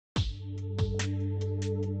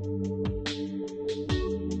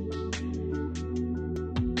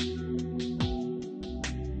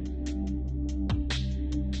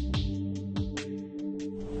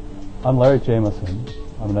I'm Larry Jameson.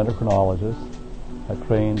 I'm an endocrinologist. I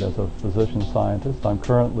trained as a physician scientist. I'm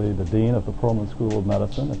currently the Dean of the Perelman School of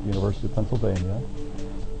Medicine at the University of Pennsylvania,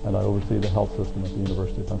 and I oversee the health system at the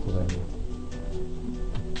University of Pennsylvania.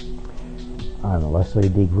 I'm Leslie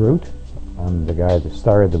D. Groot. I'm the guy that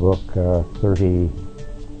started the book more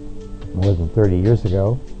than 30 years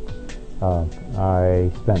ago. I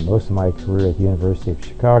spent most of my career at the University of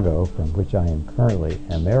Chicago, from which I am currently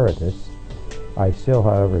emeritus. I still,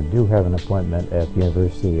 however, do have an appointment at the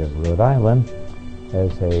University of Rhode Island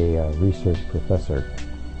as a research professor,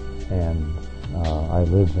 and I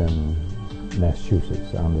live in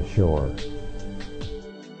Massachusetts on the shore.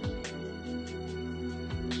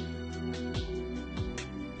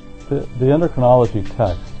 The endocrinology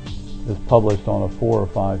text is published on a 4 or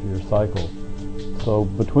 5 year cycle. So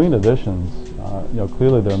between editions,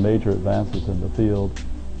 clearly there are major advances in the field.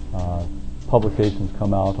 Publications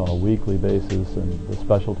come out on a weekly basis in the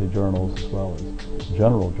specialty journals as well as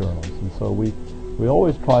general journals. And so we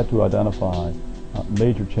always try to identify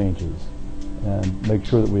major changes and make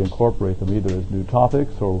sure that we incorporate them either as new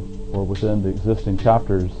topics or within the existing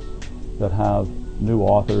chapters that have new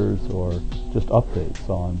authors or just updates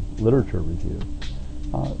on literature review.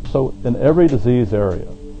 So in every disease area,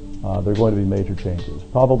 there are going to be major changes.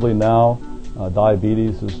 Probably now,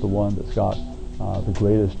 diabetes is the one that's got the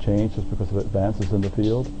greatest change just because of advances in the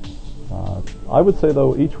field. I would say,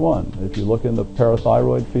 though, each one, if you look in the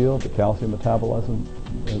parathyroid field, the calcium metabolism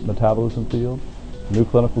field, new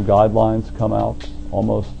clinical guidelines come out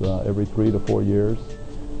almost every 3 to 4 years.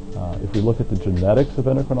 If we look at the genetics of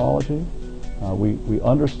endocrinology, we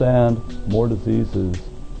understand more diseases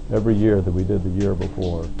every year than we did the year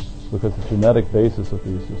before, because the genetic basis of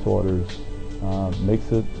these disorders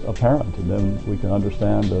makes it apparent, and then we can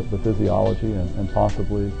understand the physiology and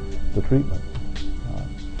possibly the treatment.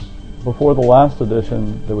 Before the last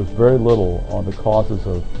edition, there was very little on the causes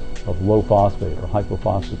of low phosphate or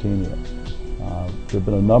hypophosphatemia. There have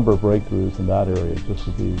been a number of breakthroughs in that area, just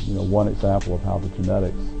to be one example of how the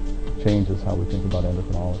genetics changes how we think about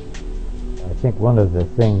endocrinology. I think one of the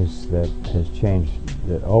things that has changed,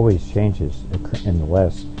 that always changes in the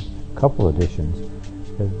last couple editions,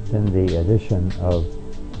 has been the addition of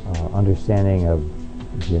understanding of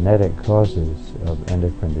genetic causes of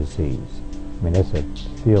endocrine disease. I mean, that's a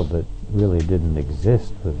field that really didn't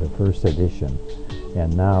exist with the first edition,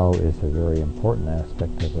 and now is a very important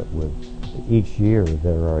aspect of it. With each year,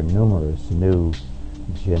 there are numerous new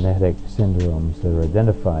genetic syndromes that are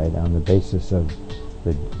identified on the basis of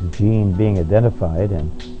the gene being identified,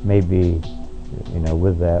 and maybe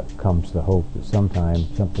with that comes the hope that sometime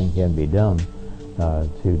something can be done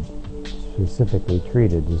to specifically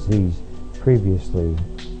treat a disease previously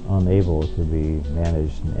unable to be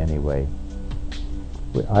managed in any way.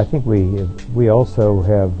 I think we also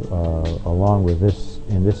have, along with this,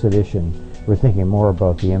 in this edition, we're thinking more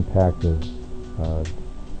about the impact of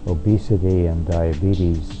obesity and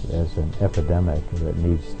diabetes as an epidemic that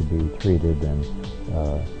needs to be treated, and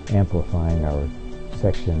amplifying our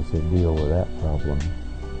sections that deal with that problem,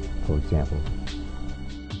 for example.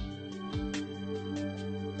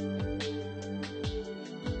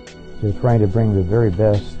 We're trying to bring the very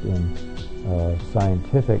best in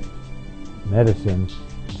scientific medicine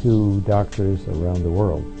to doctors around the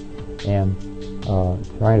world, and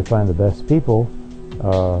trying to find the best people.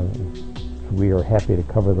 We are happy to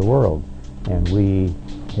cover the world, and we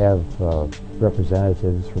have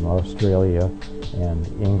representatives from Australia and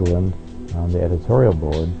England on the editorial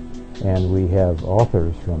board, and we have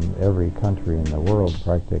authors from every country in the world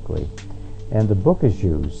practically. And the book is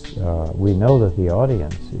used. We know that the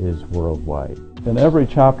audience is worldwide. In every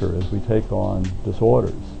chapter, as we take on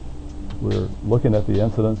disorders, we're looking at the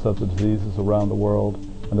incidence of the diseases around the world,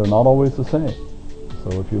 and they're not always the same.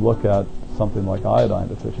 So if you look at something like iodine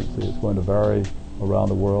deficiency, it's going to vary around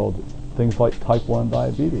the world. Things like type 1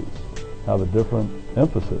 diabetes have a different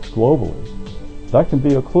emphasis globally. That can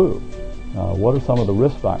be a clue. What are some of the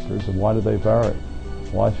risk factors, and why do they vary?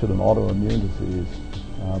 Why should an autoimmune disease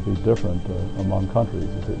be different among countries?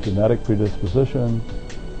 Is it genetic predisposition?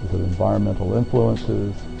 Is it environmental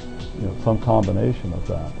influences? Some combination of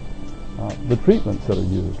that. The treatments that are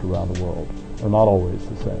used around the world are not always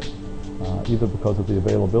the same, either because of the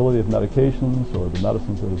availability of medications or the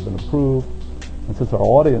medicines that have been approved. And since our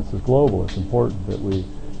audience is global, it's important that we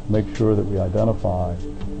make sure that we identify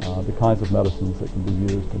the kinds of medicines that can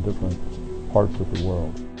be used in different parts of the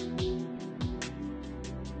world.